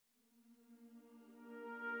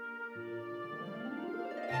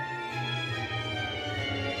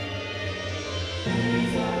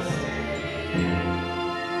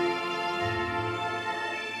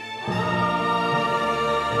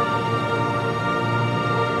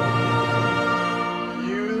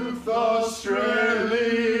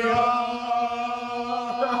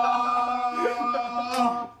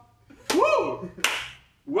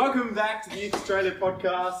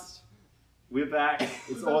podcast. We're back.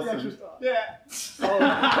 It's awesome. Yeah.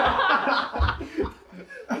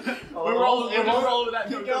 We're rolling with that.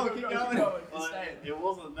 Keep going. Just say it. It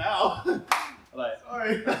wasn't now. Like,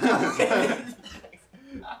 Sorry.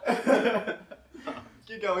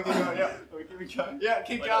 Keep going. Yeah. keep it going. Yeah,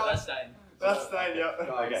 keep Wait, going. that's staying. That's staying, yeah.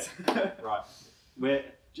 Okay. Right.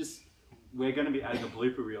 We're going to be adding a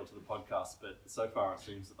blooper reel to the podcast, but so far it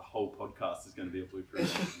seems that the whole podcast is going to be a blooper reel.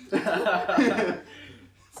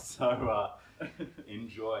 So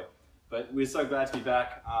enjoy. But we're so glad to be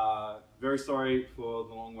back. Very sorry for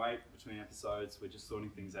the long wait between episodes. We're just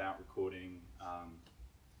sorting things out, recording,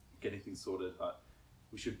 getting things sorted, but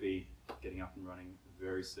we should be getting up and running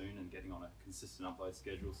very soon and getting on a consistent upload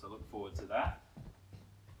schedule. So look forward to that.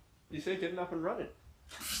 You said getting up and running.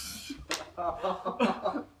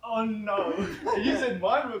 Oh no! You said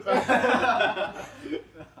mine was bad.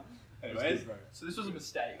 Anyways, So this was a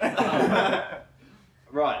mistake.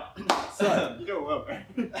 right. So, You doing well, bro.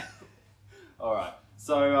 all right.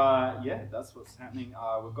 So yeah, that's what's happening.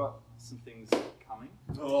 We've got some things coming.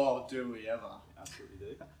 Oh, do we ever? Absolutely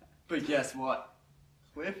do. But guess what?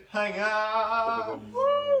 Cliffhanger!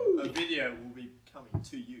 A video will be coming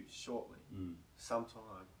to you shortly.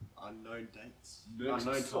 Sometime. Unknown dates. Unknown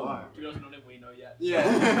time. To be honest, not if we know yet. Yeah.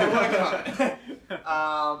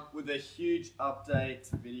 With a huge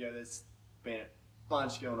update video, there's been a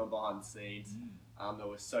bunch going on behind the scenes that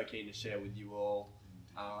we're so keen to share with you all.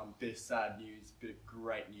 Bit of sad news, bit of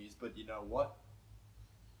great news, but you know what?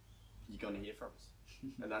 You're going to hear from us.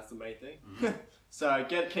 And that's the main thing. So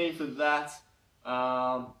get keen for that.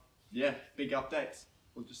 Yeah, big updates.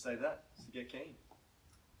 We'll just say that. So get keen.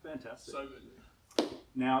 Fantastic. So good.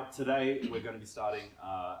 Now, today we're going to be starting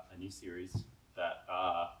a new series that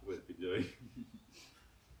we've been doing,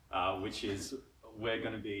 which is we're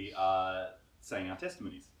going to be saying our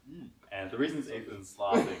testimonies. And the reason Ethan's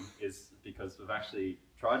laughing is because we've actually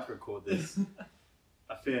tried to record this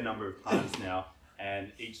a fair number of times now,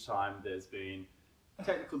 and each time there's been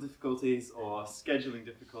technical difficulties or scheduling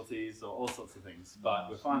difficulties or all sorts of things. But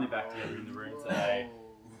we're finally back together in the room today.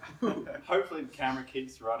 Hopefully the camera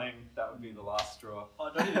keeps running. That would be the last straw. Oh,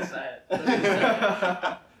 don't even say it. Don't even say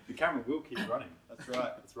it. The camera will keep running. That's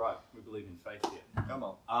right. That's right. We believe in faith here. Come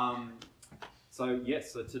on. So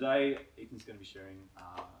today Ethan's going to be sharing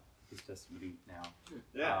his testimony now.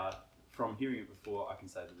 Yeah. From hearing it before, I can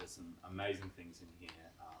say that there's some amazing things in here.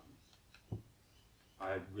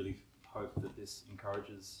 I really hope that this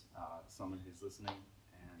encourages someone who's listening,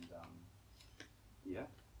 and yeah,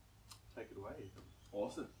 take it away, Ethan.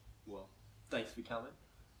 Awesome. Well, thanks for coming.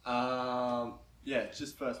 Yeah,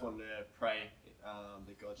 just first wanted to pray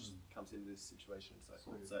that God just comes into this situation.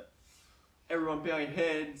 So everyone bow your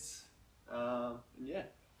heads. And yeah,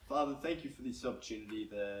 Father, thank you for this opportunity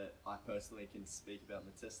that I personally can speak about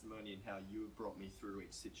my testimony and how you have brought me through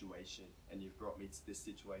each situation, and you've brought me to this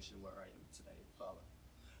situation where I am today, Father.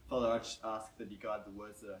 Father, I just ask that you guide the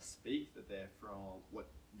words that I speak, that they're from what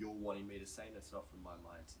you're wanting me to say, and it's not from my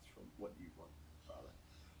mind, it's from what you want, Father.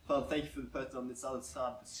 Father, thank you for the person on this other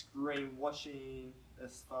side of the screen watching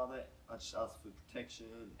us, Father. I just ask for protection,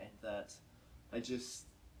 and that they just,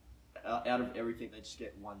 out of everything, they just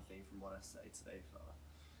get one thing from what I say today, Father.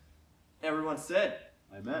 Everyone said,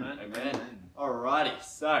 Amen. Amen. Alrighty,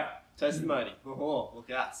 so, testimony. Oh, look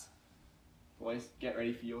out. Boys, get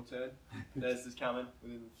ready for your turn. Theirs is coming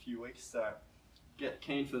within a few weeks, so get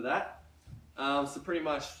keen for that. So pretty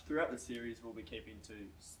much throughout the series, we'll be keeping to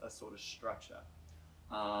a sort of structure.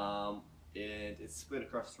 And it's split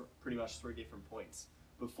across pretty much 3 different points.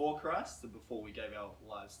 Before Christ, so before we gave our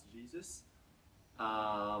lives to Jesus,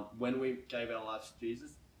 when we gave our lives to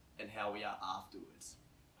Jesus, and how we are afterwards.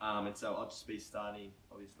 And so I'll just be starting,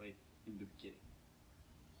 obviously, in the beginning.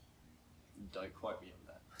 Don't quote me on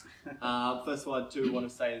that. First of all, I do want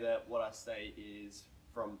to say that what I say is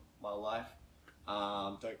from my life.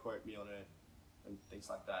 Don't quote me on it and things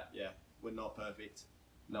like that. Yeah, we're not perfect.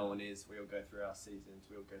 No one is. We all go through our seasons.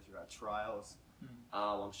 We all go through our trials.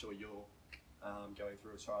 I'm sure you're going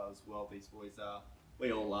through a trial as well. These boys are.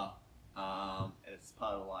 We all are. And it's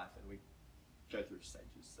part of life, and we go through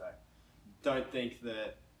stages. So don't think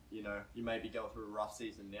that, you may be going through a rough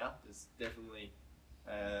season now. There's definitely,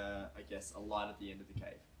 I guess, a light at the end of the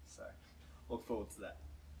cave. So look forward to that.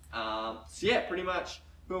 So yeah, pretty much,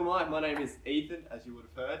 who am I? My name is Ethan, as you would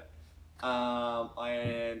have heard. I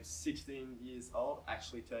am 16 years old,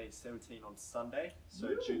 actually turning 17 on Sunday, so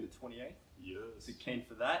June the 28th. Yes. So keen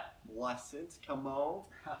for that. License, come on.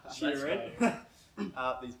 Cheer in.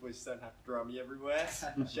 These boys don't have to draw me everywhere.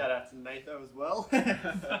 Shout out to Nathan as well.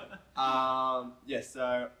 Yeah,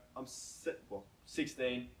 so I'm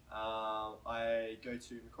 16, I go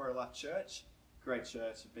to Macquarie Life Church. Great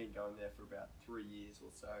church. I've been going there for about 3 years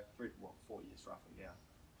or so. 4 years roughly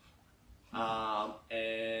now.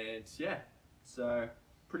 And yeah, so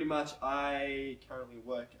pretty much I currently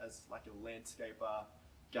work as like a landscaper,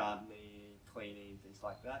 gardening, cleaning, things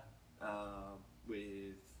like that,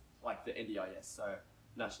 with like the NDIS, so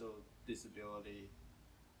National Disability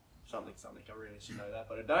something. I really should know that,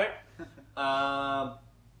 but I don't.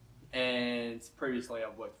 And previously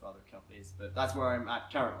I've worked for other companies, but that's where I'm at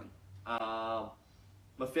currently.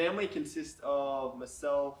 My family consists of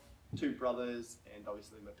myself, 2 brothers, and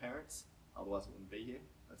obviously my parents. Otherwise I wouldn't be here,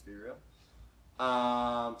 let's be real.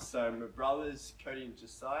 So my brothers, Cody and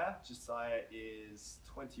Josiah. Josiah is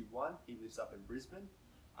 21. He lives up in Brisbane,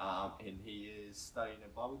 and he is studying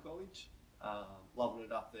at Bible college. Loving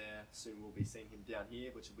it up there. Soon we'll be seeing him down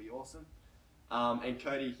here, which will be awesome. And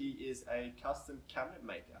Cody, he is a custom cabinet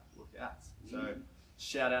maker. Look out. So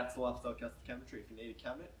shout out to Lifestyle Custom Cabinetry. If you need a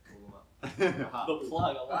cabinet, call them up. The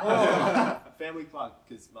plug, I like it. Family plug,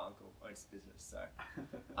 because my uncle owns the business.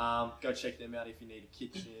 So go check them out if you need a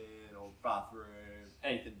kitchen or bathroom,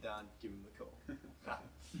 anything done, give them a call.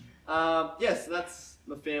 Yeah, so that's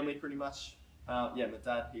my family pretty much. Yeah, my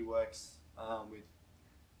dad, he works with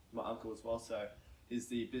my uncle as well, so is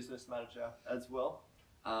the business manager as well.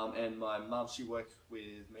 And my mum, she works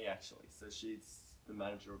with me actually, so she's the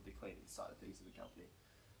manager of the cleaning side of things of the company.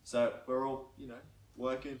 So we're all,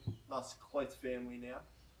 working, nice close family now.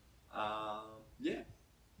 Yeah.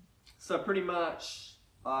 So pretty much,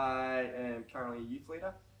 I am currently a youth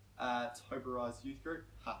leader at Hope Arise Youth Group.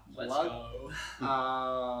 Let's Plug.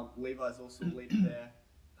 go. Levi's also a leader there,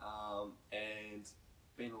 and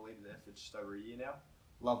been a leader there for just over a year now.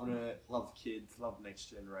 Loving it, love the kids, love the next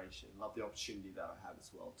generation, love the opportunity that I have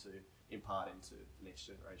as well to impart into the next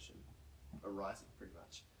generation arising, pretty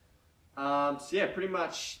much. So yeah, pretty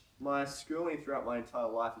much my schooling throughout my entire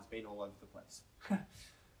life has been all over the place.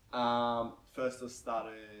 First I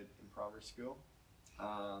started in primary school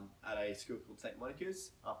at a school called St.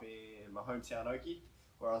 Monica's up in my hometown Oakey,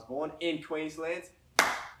 where I was born, in Queensland.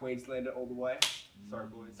 Queenslander all the way. Sorry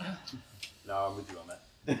boys. No, I'm with you on that.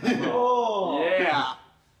 Oh! Yeah!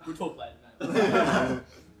 We'll talk later, man.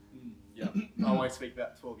 Yeah, I won't speak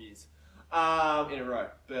about 12 years in a row.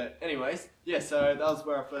 But anyways, yeah, so that was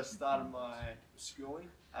where I first started my schooling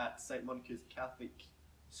at St. Monica's Catholic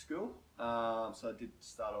School. So I did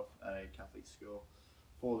start off at a Catholic school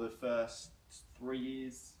for the first 3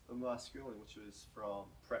 years of my schooling, which was from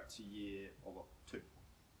prep to year 2.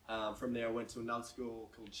 From there I went to another school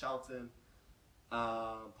called Charlton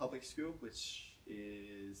Public School, which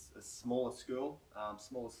is a smaller school,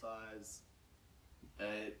 smaller size.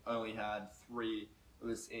 It only had 3, it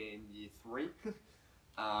was in year 3,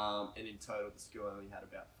 and in total the school only had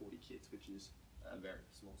about 40 kids, which is a very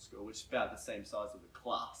small school, which is about the same size of a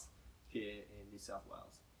class here in New South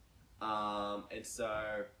Wales. And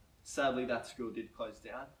so sadly that school did close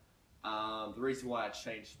down. The reason why I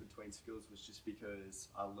changed between schools was just because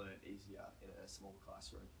I learned easier in a small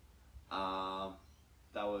classroom.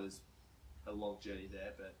 That was a long journey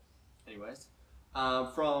there, but anyways.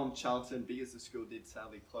 From Charlton, because the school did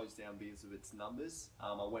sadly close down because of its numbers,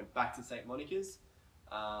 I went back to St. Monica's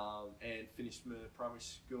and finished my primary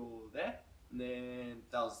school there, and then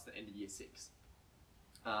that was the end of year 6.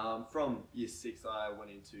 From year 6 I went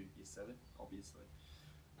into year 7, obviously,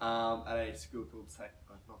 at a school called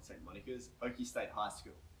not St. Monica's, Oakey State High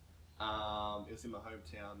School. It was in my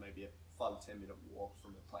hometown, maybe a 5 to 10 minute walk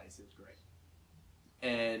from the place. It was great.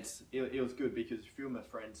 And it was good because a few of my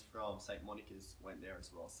friends from St. Monica's went there as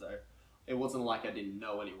well. So it wasn't like I didn't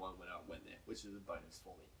know anyone when I went there, which is a bonus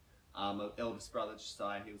for me. My eldest brother,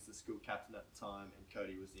 Josiah, he was the school captain at the time, and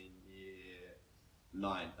Cody was in year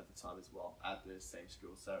 9 at the time as well, at the same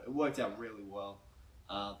school. So it worked out really well.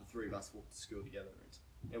 The 3 of us walked to school together,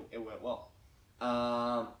 and it went well.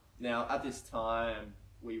 Now, at this time,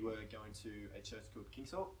 we were going to a church called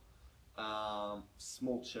Kingshope.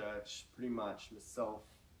 Small church, pretty much myself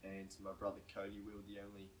and my brother Cody, we were the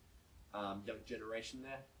only young generation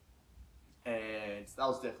there, and that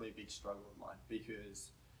was definitely a big struggle of mine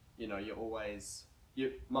because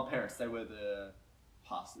my parents, they were the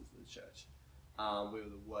pastors of the church. We were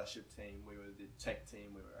the worship team, we were the tech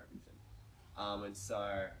team, we were everything, and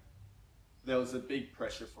so there was a big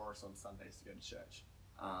pressure for us on Sundays to go to church,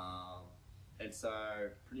 and so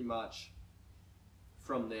pretty much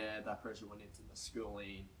from there, that pressure went into my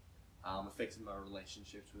schooling, affected my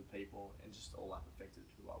relationships with people, and just all that affected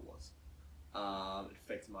who I was. It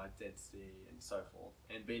affected my identity and so forth.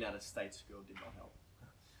 And being at a state school did not help.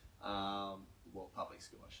 Well, public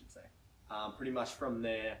school, I should say. Pretty much from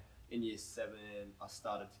there, in year 7, I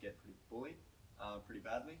started to get pretty bullied, pretty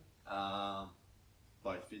badly,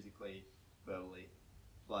 both physically, verbally,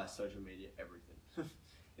 via social media, everything.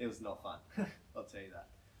 It was not fun, I'll tell you that.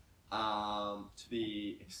 To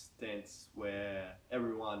the extent where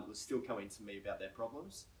everyone was still coming to me about their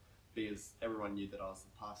problems, because everyone knew that I was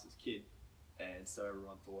the pastor's kid, and so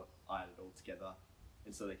everyone thought I had it all together,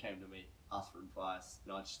 and so they came to me, asked for advice,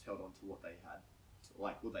 and I just held on to what they had,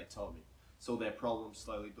 like what they told me. So their problems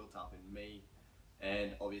slowly built up in me,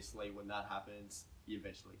 and obviously when that happens, you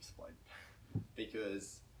eventually explode.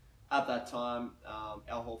 Because at that time,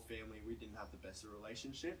 our whole family, we didn't have the best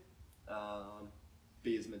relationship.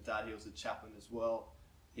 Because my dad, he was a chaplain as well.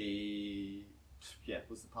 He,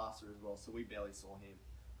 was the pastor as well, so we barely saw him.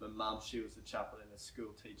 My mum, she was a chaplain and a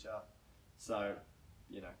school teacher. So,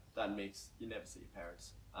 that mix, you never see your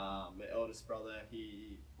parents. My eldest brother,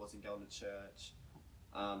 he wasn't going to church.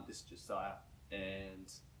 This is Josiah,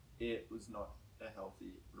 and it was not a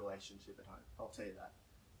healthy relationship at home, I'll tell you that.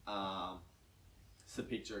 So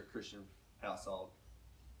picture a Christian household,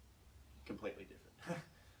 completely different.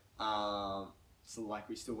 So like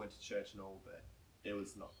we still went to church and all, but it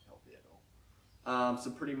was not healthy at all.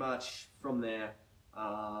 So pretty much from there,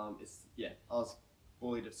 I was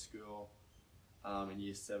bullied at school in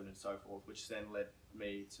year 7 and so forth, which then led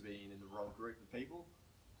me to being in the wrong group of people,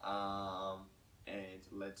 and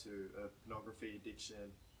led to a pornography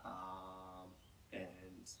addiction,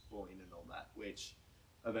 and bullying and all that, which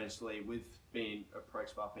eventually, with being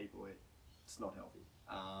approached by people, it's not healthy.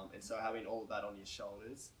 And so having all of that on your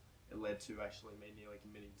shoulders, it led to actually me nearly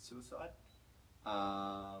committing suicide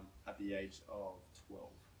at the age of 12,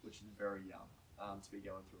 which is very young to be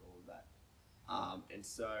going through all of that. And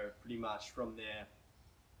so pretty much from there,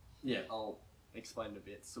 I'll explain it a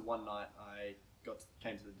bit. So one night I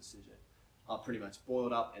came to the decision. I pretty much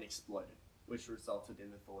boiled up and exploded, which resulted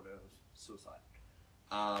in the thought of suicide.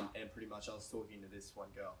 And pretty much I was talking to this one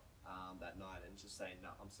girl that night and just saying, no,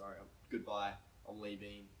 I'm sorry, goodbye, I'm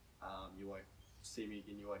leaving, you won't see me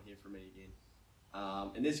again, you won't hear from me again.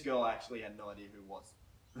 And this girl, I actually had no idea who it was.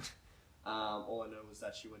 All I know was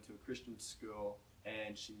that she went to a Christian school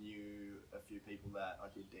and she knew a few people that I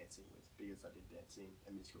did dancing with, because I did dancing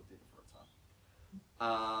and musical theatre for a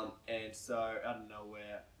time. And so out of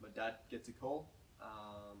nowhere, my dad gets a call,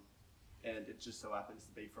 and it just so happens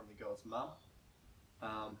to be from the girl's mum,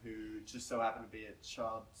 who just so happened to be a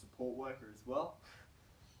child support worker as well.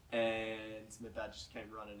 And my dad just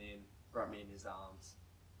came running in, brought me in his arms,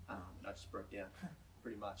 and I just broke down,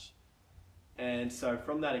 pretty much. And so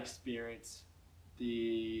from that experience,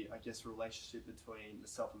 the, relationship between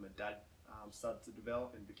myself and my dad started to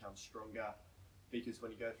develop and become stronger, because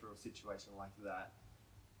when you go through a situation like that,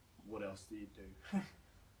 what else do you do?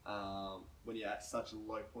 When you're at such a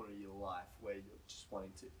low point of your life where you're just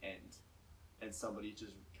wanting to end, and somebody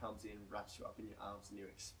just comes in, wraps you up in your arms, and you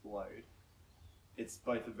explode, it's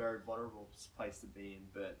both a very vulnerable place to be in,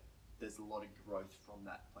 but there's a lot of growth from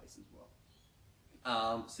that place as well.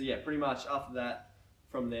 Pretty much after that,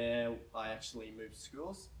 from there, I actually moved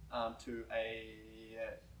schools to a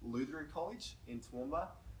Lutheran college in Toowoomba,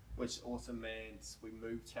 which also meant we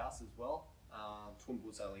moved house as well. Toowoomba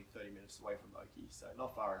was only 30 minutes away from Oakey, so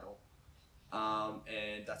not far at all.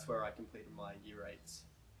 And that's where I completed my year 8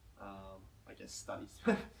 studies.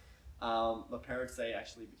 My parents, they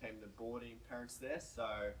actually became the boarding parents there, so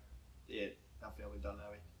our family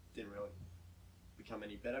dynamic didn't really become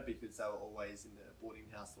any better, because they were always in the boarding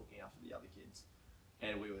house looking after the other kids,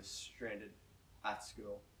 and we were stranded at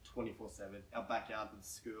school 24/7. Our backyard was the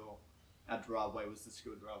school, our driveway was the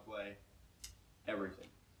school driveway, everything.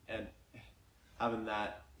 And having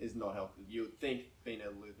that is not healthy. You would think being at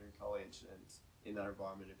a Lutheran college and in that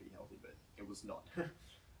environment it'd be healthy, but it was not.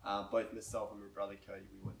 Both myself and my brother Cody,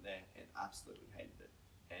 we went there and absolutely hated it.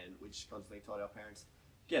 And we just constantly told our parents,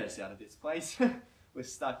 get us out of this place. We're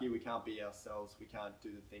stuck here, we can't be ourselves, we can't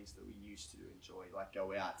do the things that we used to enjoy, like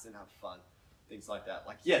go out and have fun, things like that.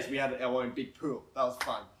 Like, yes, we had our own big pool, that was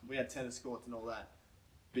fun. We had tennis courts and all that,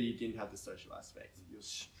 but you didn't have the social aspect. You were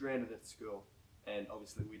stranded at school, and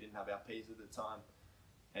obviously we didn't have our P's at the time,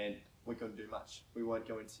 and we couldn't do much. We weren't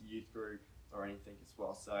going to youth group or anything as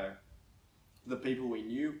well, so the people we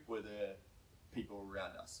knew were the people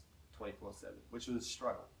around us 24/7, which was a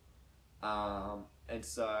struggle. And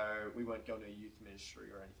so we weren't going to a youth ministry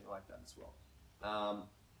or anything like that as well.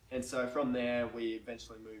 And so from there, we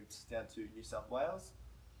eventually moved down to New South Wales.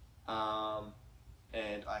 And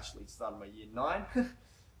I actually started my year 9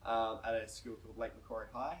 at a school called Lake Macquarie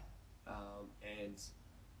High. And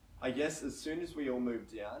I guess as soon as we all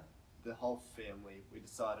moved down, the whole family, we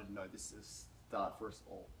decided, no, this is a start for us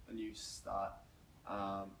all, a new start.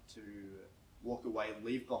 to walk away,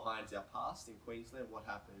 leave behind our past in Queensland, what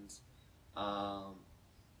happened,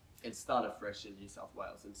 and start afresh in New South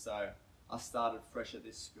Wales. And so I started fresh at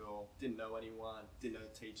this school, didn't know anyone, didn't know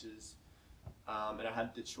teachers, and I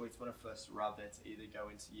had the choice when I first arrived there to either go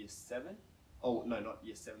into year 7, oh no, not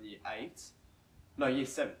year 7, year 8, no, year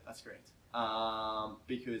 7, that's correct,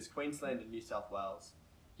 because Queensland and New South Wales,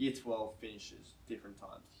 year 12 finishes different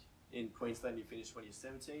times. In Queensland you finish when you're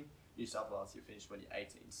 17, New South Wales you finish when you're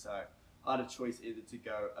 18, so I had a choice either to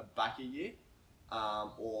go back a year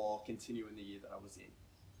or continue in the year that I was in.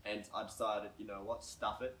 And I decided, you know what,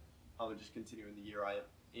 stuff it. I would just continue in the year I am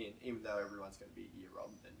in, even though everyone's going to be a year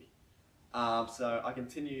older than me. So I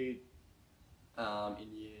continued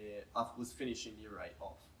I was finishing year 8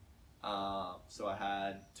 off. So I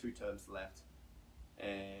had 2 terms left.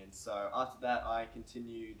 And so after that, I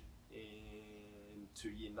continued into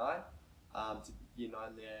year 9, to year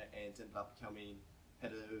 9 there, and ended up becoming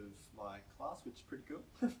head of my class, which is pretty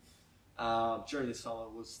good. During this time, I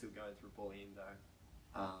was still going through bullying though.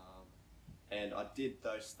 And I did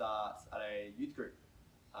those starts at a youth group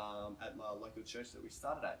at my local church that we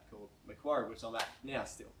started at called Macquarie, which I'm at now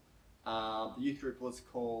still. The youth group was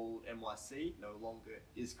called NYC, no longer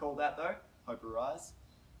is called that though, Hope Arise.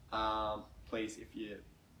 Please, if you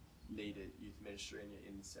need a youth ministry and you're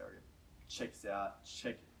in this area, check us out,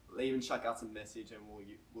 even check out some message and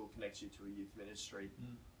we'll connect you to a youth ministry.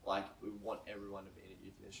 Like, we want everyone to be in a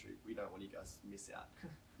youth ministry. We don't want you guys to miss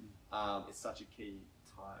out. It's such a key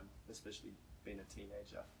time, especially being a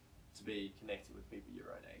teenager, to be connected with people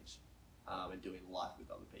your own age and doing life with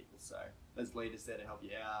other people. So there's leaders there to help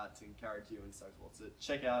you out, to encourage you and so forth. So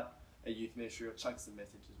check out a youth ministry or chuck us a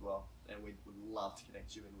message as well. And we would love to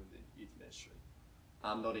connect you in with a youth ministry.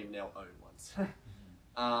 Not even our own ones.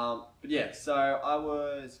 But yeah, so I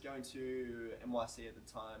was going to NYC at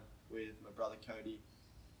the time with my brother Cody.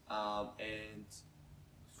 And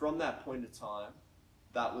from that point of time,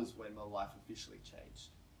 that was when my life officially changed.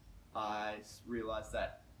 I realized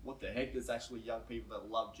that, what the heck, there's actually young people that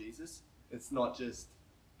love Jesus. It's not just,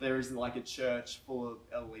 there isn't like a church full of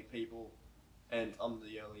elderly people and I'm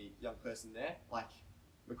the only young person there. Like,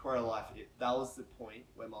 Macquarie Life, that was the point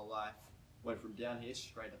where my life went from down here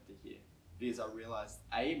straight up to here. Because I realized,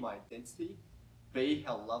 A, my identity, B,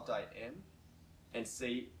 how loved I am, and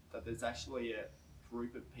C, that there's actually a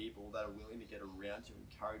group of people that are willing to get around you and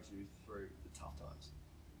encourage you through the tough times.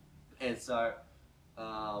 And so,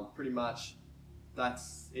 pretty much,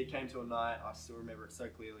 it came to a night. I still remember it so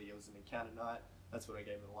clearly. It was an encounter night. That's when I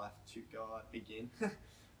gave my life to God again.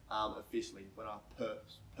 Officially, when I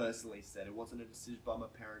personally said, it wasn't a decision by my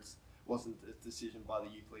parents, it wasn't a decision by the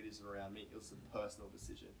youth leaders around me, it was a personal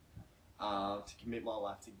decision to commit my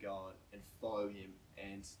life to God and follow Him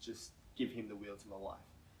and just give Him the wheel to my life.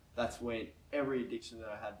 That's when every addiction that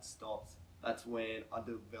I had stopped. That's when I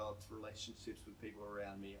developed relationships with people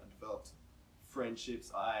around me. I developed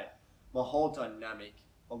friendships. My whole dynamic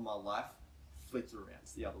of my life flipped around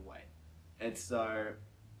the other way. And so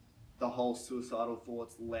the whole suicidal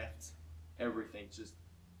thoughts left, everything. Just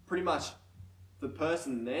pretty much the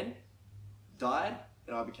person then died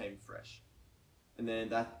and I became fresh. And then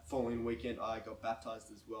that following weekend I got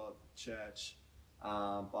baptized as well at the church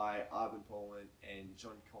by Ivan Paulin and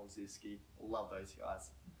John Kolzinski. Love those guys.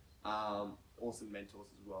 Awesome mentors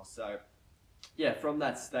as well. So yeah, from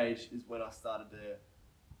that stage is when I started to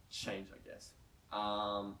change, I guess.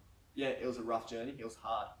 Yeah, it was a rough journey. It was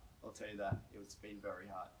hard. I'll tell you that. It's been very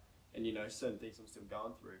hard. And you know, certain things I'm still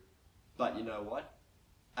going through. But you know what?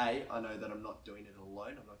 A, I know that I'm not doing it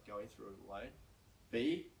alone. I'm not going through it alone.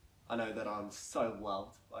 B, I know that I'm so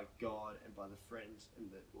loved by God and by the friends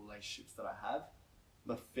and the relationships that I have.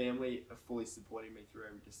 My family are fully supporting me through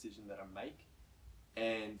every decision that I make.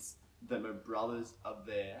 And that my brothers are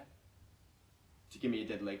there to give me a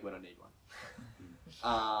dead leg when I need one.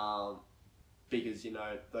 Because, you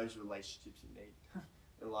know, those relationships you need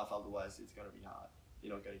in life, otherwise it's going to be hard.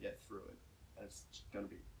 You're not going to get through it, and it's going to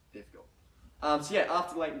be difficult. So yeah,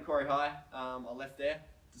 after Lake Macquarie High, I left there,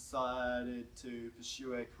 decided to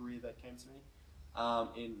pursue a career that came to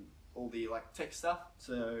me in all the like tech stuff,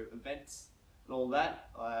 so events and all that.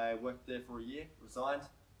 I worked there for a year, resigned,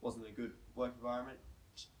 wasn't a good work environment,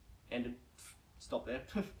 ended, stopped there.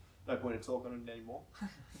 No point in talking on it anymore.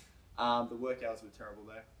 The work hours were terrible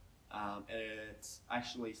though, and it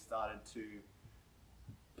actually started to.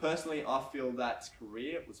 Personally, I feel that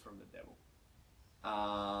career was from the devil.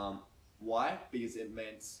 Why? Because it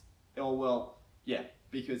meant,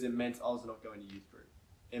 because it meant I was not going to youth group.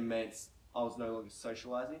 It meant I was no longer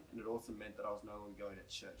socializing, and it also meant that I was no longer going to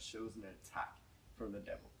church. So it was an attack from the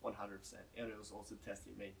devil, 100%. And it was also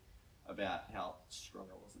testing me about how strong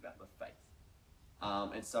I was about my faith.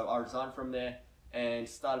 And so I resigned from there and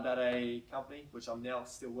started at a company which I'm now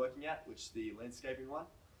still working at, which is the landscaping one,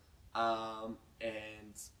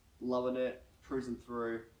 and loving it, cruising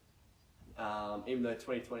through. Even though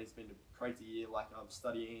 2020 has been a crazy year, like I'm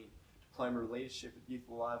studying diploma in leadership at Youth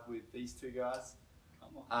Alive with these two guys.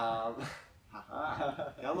 Come on.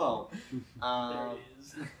 Come on. There it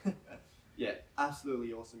is. Yeah,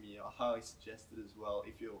 absolutely awesome year. I highly suggest it as well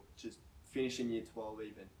if you're just finishing year 12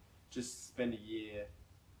 even. Just spend a year,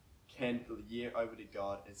 hand the year over to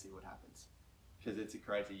God and see what happens. Because it's a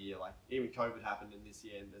crazy year. Like, even COVID happened in this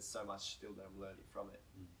year and there's so much still that I'm learning from it.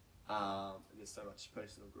 And there's so much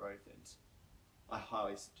personal growth, and I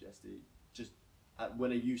highly suggest it. Just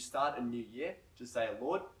when you start a new year, just say,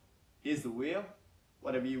 Lord, here's the wheel.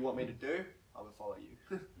 Whatever you want me to do, I will follow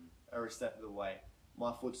you every step of the way.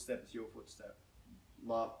 My footstep is your footstep.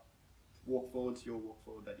 My walk forward is your walk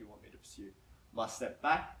forward that you want me to pursue. My step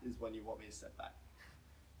back is when you want me to step back.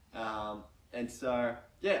 And so,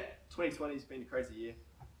 yeah, 2020 has been a crazy year.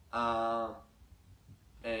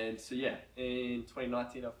 And so, yeah, in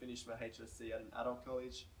 2019, I finished my HSC at an adult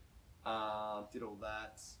college. Did all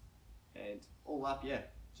that. And all up, yeah,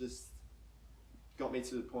 just got me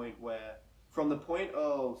to the point where, from the point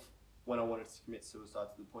of when I wanted to commit suicide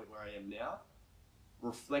to the point where I am now,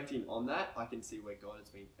 reflecting on that, I can see where God has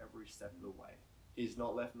been every step of the way. He's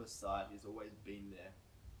not left my side, He's always been there.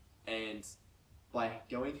 And by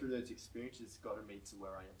going through those experiences, it's gotten me to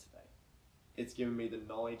where I am today. It's given me the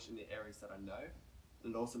knowledge in the areas that I know.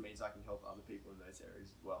 And it also means I can help other people in those areas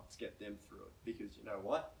as well to get them through it. Because you know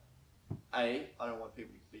what? A, I don't want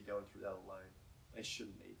people to be going through that alone. They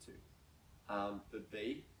shouldn't need to. But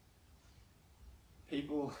B,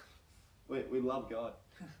 people, we love God.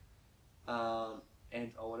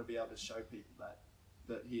 And I want to be able to show people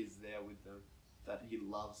that He is there with them, that He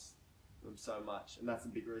loves them so much. And that's a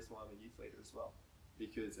big reason why I'm a youth leader as well.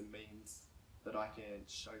 Because it means that I can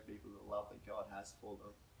show people the love that God has for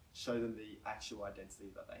them, show them the actual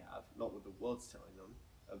identity that they have, not what the world's telling them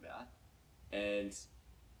about. And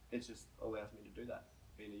it just allows me to do that,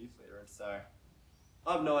 being a youth leader. And so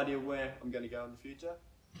I have no idea where I'm going to go in the future,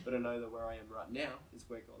 but I know that where I am right now is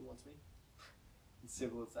where God wants me. It's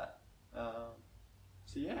simple as that.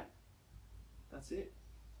 So yeah, that's it.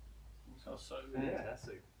 So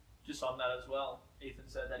Fantastic. just on that as well, Ethan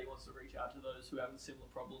said that he wants to reach out to those who have similar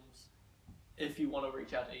problems. If you want to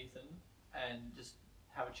reach out to Ethan and just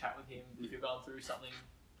have a chat with him, if you're going through something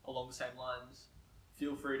along the same lines,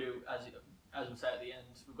 feel free to, as we say at the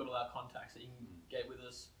end, we've got all our contacts that you can get with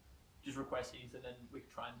us. Just request Ethan and we can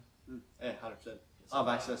try and... Yeah, 100%. I have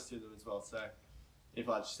access to them as well, so if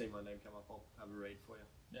I just see my name come up, I'll have a read for you.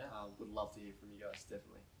 Yeah. Would love to hear from you guys,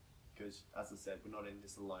 definitely. Because, as I said, we're not in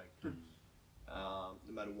this alone.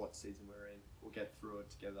 No matter what season we're in, we'll get through it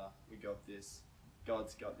together. We got this.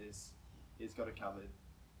 God's got this. He's got it covered.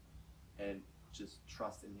 And just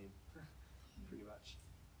trust in Him, pretty much.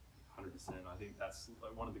 100%. I think that's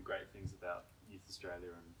like one of the great things about Youth Australia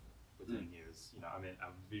and we're doing here is, I mean,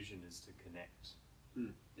 our vision is to connect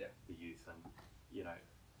the youth. And,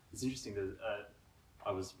 it's interesting that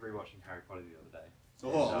I was rewatching Harry Potter the other day.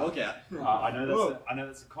 Oh, look out. I know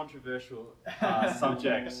that's a controversial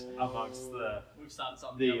subject amongst We've started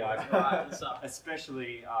something the right at the start.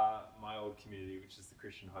 especially my old community, which is the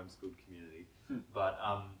Christian homeschooled community. But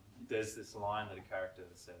there's this line that a character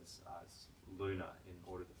says, it's Luna in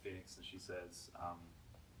Order of the Phoenix, and she says,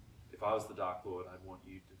 if I was the Dark Lord, I'd want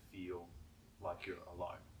you to feel like you're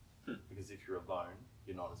alone. Because if you're alone,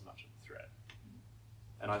 you're not as much of a threat.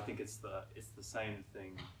 And I think it's the same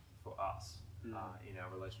thing for us. In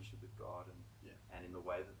our relationship with God and in the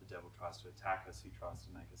way that the devil tries to attack us, he tries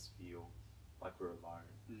to make us feel like we're alone.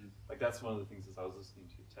 Like that's one of the things as I was listening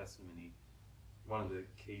to your testimony, one of the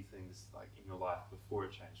key things like in your life before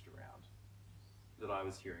it changed around that I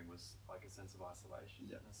was hearing was like a sense of isolation,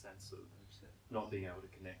 and a sense of not being able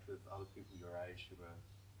to connect with other people your age who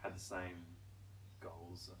had the same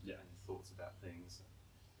goals and thoughts about things,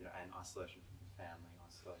 and isolation from your family,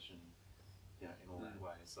 isolation, in all that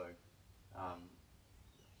way. So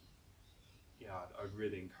I'd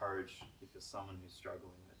really encourage if you're someone who's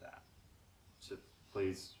struggling with that to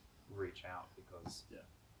please reach out because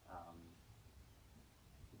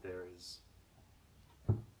there is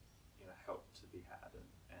help to be had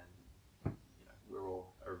and we're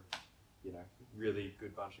all really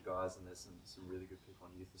good bunch of guys and there's some really good people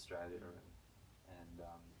in Youth Australia and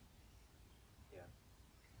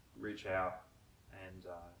reach out and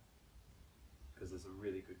because there's a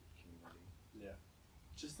really good community. Yeah.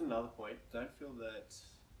 Just another point, don't feel that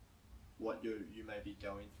what you may be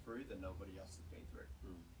going through that nobody else has been through.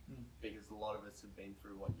 because a lot of us have been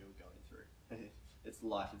through what you're going through. It's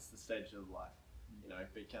life. It's the stage of life. You know,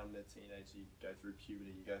 becoming a teenager, you go through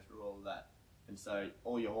puberty, you go through all of that, and so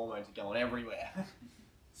all your hormones are going everywhere.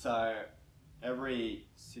 So every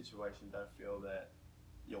situation, don't feel that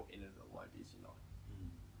you're in it alone because you're not.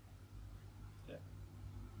 Yeah.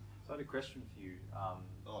 So I had a question for you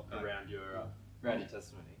Okay. around your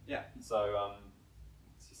testimony. Yeah. So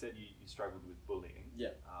you said you struggled with bullying. Yeah.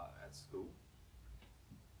 At school.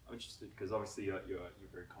 I'm interested because obviously you're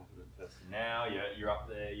a very confident person now. You're up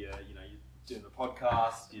there. You're doing the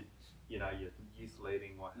podcast. You're youth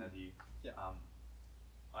leading, what have you. Yeah.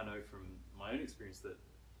 I know from my own experience that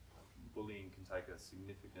bullying can take a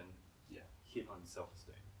significant hit on your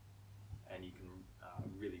self-esteem, and you can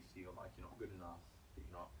really feel like you're not good enough, that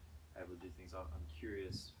you're not able to do things. I'm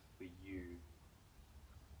curious for you.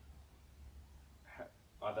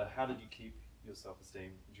 Either how did you keep your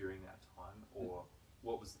self-esteem during that time, or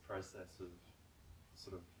what was the process of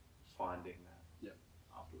sort of finding that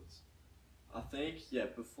afterwards? I think,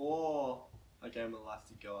 before I gave my life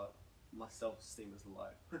to God, my self-esteem was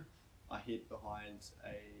low. I hid behind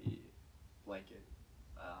a blanket.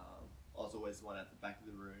 I was always the one at the back of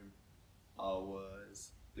the room. I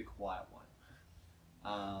was the quiet one,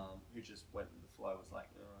 who just went with the flow, was like,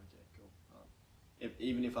 oh, okay, cool.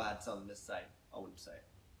 Even if I had something to say, I wouldn't say it.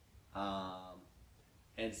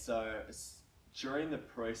 And so during the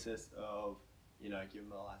process of, giving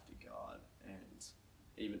my life to God, and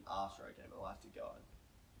even after I gave my life to God,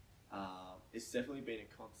 it's definitely been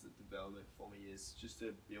a constant development for me, is just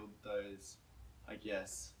to build those, I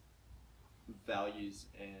guess, values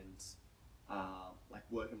and like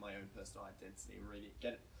work on my own personal identity and really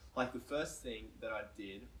get it. Like the first thing that I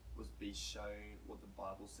did was be shown what the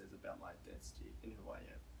Bible says about my identity and who I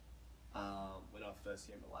am when I first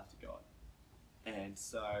gave my life to God. And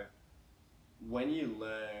so when you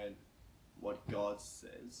learn what God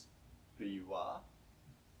says, who you are,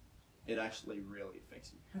 it actually really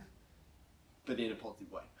affects you, but in a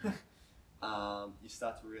positive way. You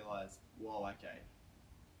start to realize, whoa, okay,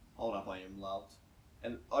 hold up, I am loved.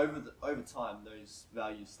 And over time, those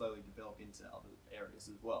values slowly develop into other areas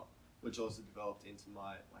as well, which also developed into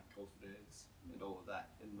my confidence and all of that,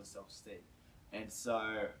 and my self-esteem. And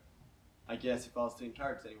so, I guess if I was to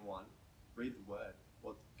encourage anyone, read the Word,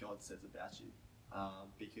 what God says about you,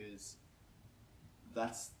 because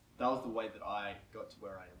that was the way that I got to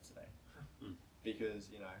where I am today. Because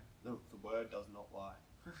the Word does not lie.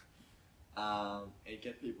 And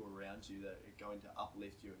get people around you that are going to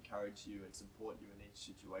uplift you, encourage you, and support you in each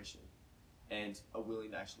situation, and are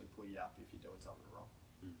willing to actually pull you up if you're doing something wrong.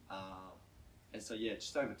 And so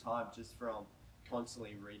just over time, just from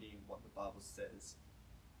constantly reading what the Bible says,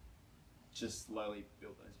 just slowly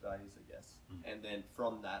build those values, I guess. And then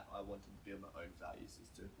from that, I wanted to build my own values as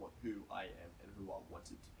to who I am and who I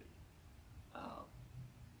wanted to be.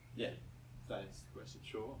 That is the question.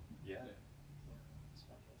 Sure. Yeah. That's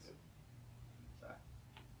fantastic. So,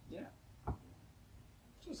 I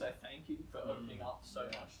just want to say thank you for opening up so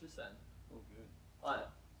much just then. all good.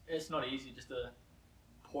 It's not easy just to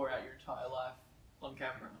pour out your entire life on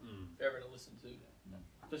camera for everyone to listen to,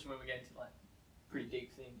 especially when we get into pretty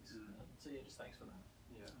deep things. So just thanks for that.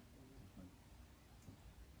 Yeah.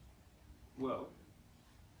 Well,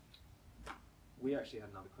 we actually had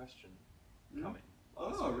another question coming.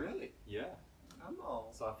 Oh, really? Yeah. Come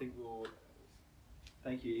on. So I think we'll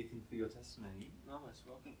thank you, Ethan, for your testimony, No, most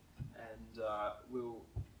welcome. and we'll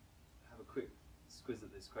have a quick squiz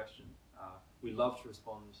at this question. We love to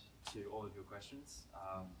respond to all of your questions.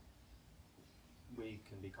 We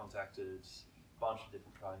can be contacted a bunch of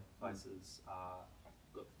different places.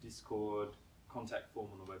 We've got the Discord, contact form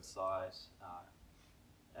on the website,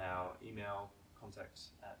 our email, contact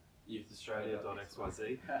at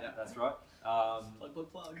youthaustralia.xyz. Yeah. That's right.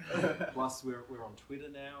 Plug. Plus, we're on Twitter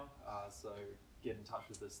now, so get in touch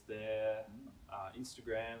with us there.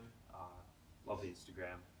 Instagram, love the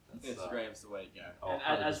Instagram. That's, Instagram's the way to go. oh,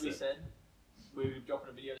 And as we 100%. said, we're dropping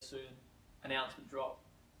a video soon. Announcement drop.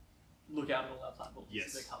 Look out on all our platforms.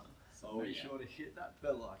 Yes. They're coming. So be sure to hit that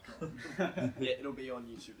bell icon. Yeah, it'll be on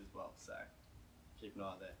YouTube as well, so keep an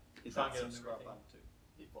eye there. Hit Try that and get on subscribe everything. button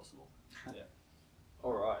too. If possible.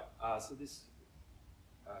 All right. So this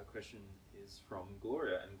question is from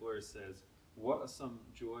Gloria, and Gloria says, "What are some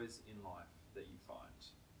joys in life that you find?"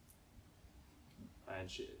 And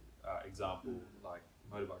she, example like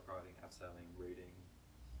motorbike riding, abseiling, reading,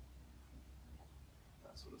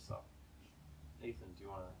 that sort of stuff. Ethan, do you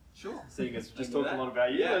want to? Sure. Seeing as we just Into talked a that? lot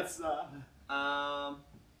about you, Yeah. let's.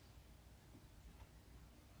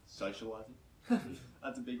 Socializing.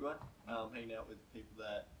 That's a big one. Hanging out with people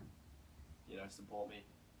that support me,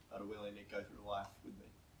 that are willing to go through life with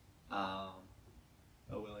me, are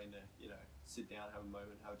willing to sit down, have a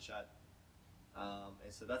moment, have a chat,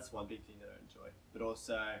 and so that's one big thing that I enjoy. But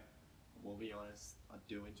also, we'll be honest, I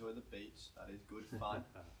do enjoy the beach. That is good fun.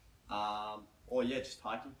 Or yeah, just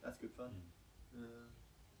hiking. That's good fun.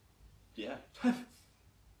 Yeah.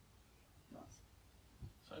 Nice.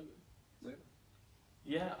 So good.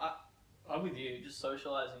 Yeah, I'm with you. Just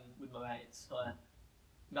socialising with my mates. Like,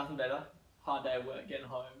 nothing better. Hard day at work, getting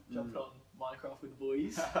home, jumping on Minecraft with the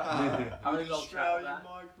boys. Having a little chat with that.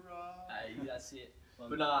 Hey, that's it.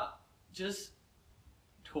 But just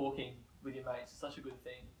talking with your mates is such a good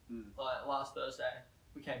thing. Like last Thursday,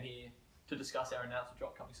 we came here to discuss our announcement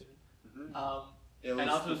drop coming soon. It was and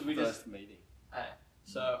afterwards the we first meeting.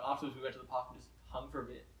 So afterwards we went to the park and just hung for a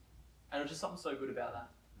bit. And it was just something so good about that.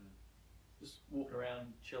 Just walking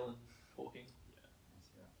around, chilling, talking.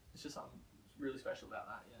 Yeah. It's just something really special about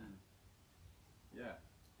that, Yeah,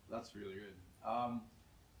 that's really good.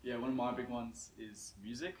 Yeah, one of my big ones is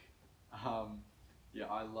music. Yeah,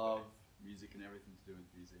 I love music and everything to do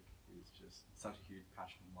with music. It's just such a huge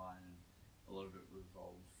passion of mine, and a lot of it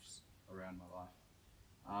revolves around my life.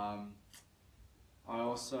 I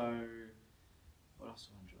also, what else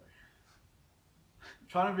do I enjoy? I'm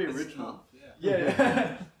trying to be original.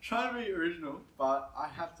 Yeah. Trying to be original, but I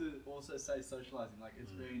have to also say socializing. Like,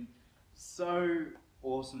 it's been so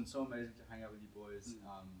awesome and so amazing to hang out with you boys,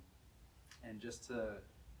 and just to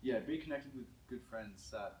be connected with good friends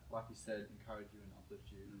that, like you said, encourage you and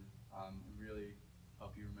uplift you, and really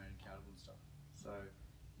help you remain accountable and stuff. So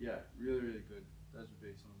yeah, really, really good. Those would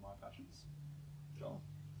be some of my passions. Joel.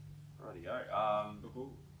 Rightio.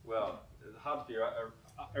 Well, it's hard to be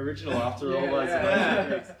original after all those.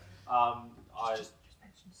 I Just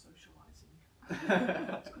mention socialising.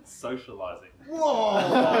 socializing. Whoa!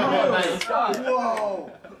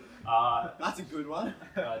 That's a good one.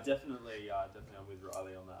 Definitely, I'm with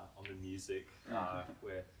Riley on the music,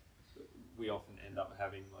 where we often end up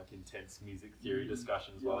having like intense music theory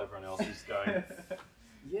discussions while everyone else is going,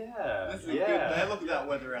 This is a good day. Look at that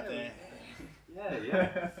weather out there.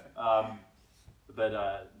 But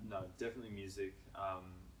no, definitely music.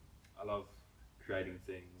 I love creating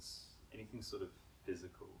things, anything sort of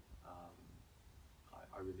physical.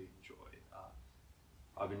 I really enjoy.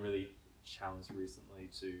 I've been really challenged recently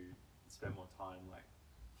to spend more time like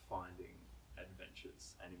finding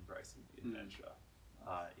adventures and embracing the adventure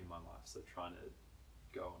in my life. So trying to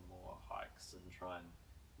go on more hikes and try and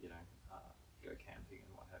go camping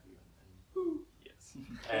and what have you.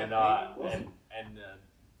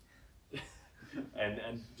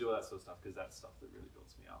 And do all that sort of stuff, because that's stuff that really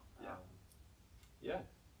builds me up.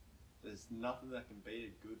 There's nothing that can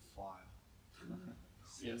beat a good fire.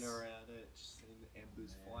 Sitting around it, just seeing the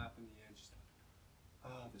embers fly up in the air, just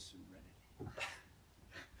the serenity.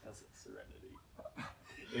 That's serenity.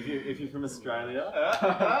 If you're from Australia,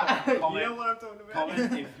 comment, you know what I'm talking about.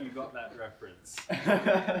 Comment if you got that reference.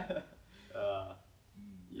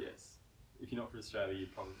 Yes. If you're not from Australia, you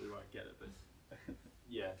probably won't get it, but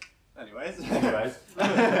yeah. Anyways.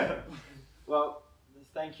 Well,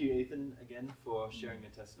 thank you, Ethan, again for sharing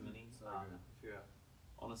your testimony, for your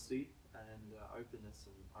honesty and openness,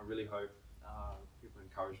 and I really hope people are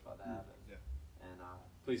encouraged by that. And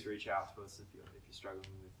please reach out to us if you're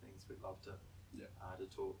struggling with things. We'd love to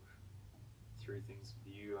talk through things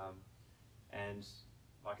with you. And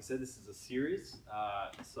like I said, this is a series,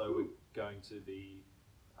 so we're going to be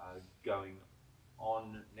going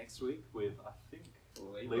on next week with, I think,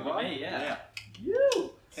 Levi.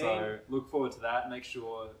 So look forward to that. Make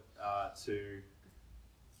sure to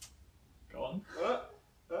Go on.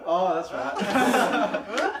 Oh, that's right.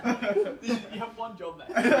 You have one job,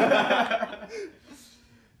 mate.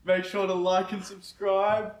 Make sure to like and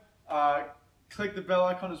subscribe. Click the bell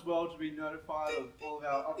icon as well to be notified of all of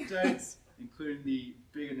our updates, including the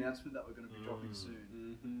big announcement that we're going to be dropping soon.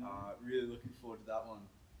 Really looking forward to that one.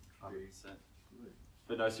 100%.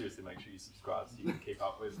 But no, seriously, make sure you subscribe so you can keep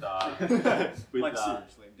up with seriously,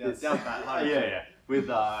 down pat. With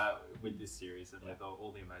this series and with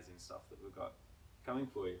all the amazing stuff that we've got coming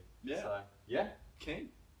for you. Keen.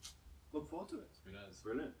 Look forward to it. Who knows?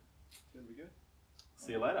 Brilliant. It's gonna be good.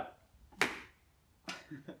 See you later.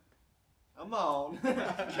 Come on.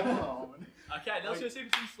 Come on. Okay, now let's go see if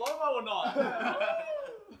it's in slow-mo or not.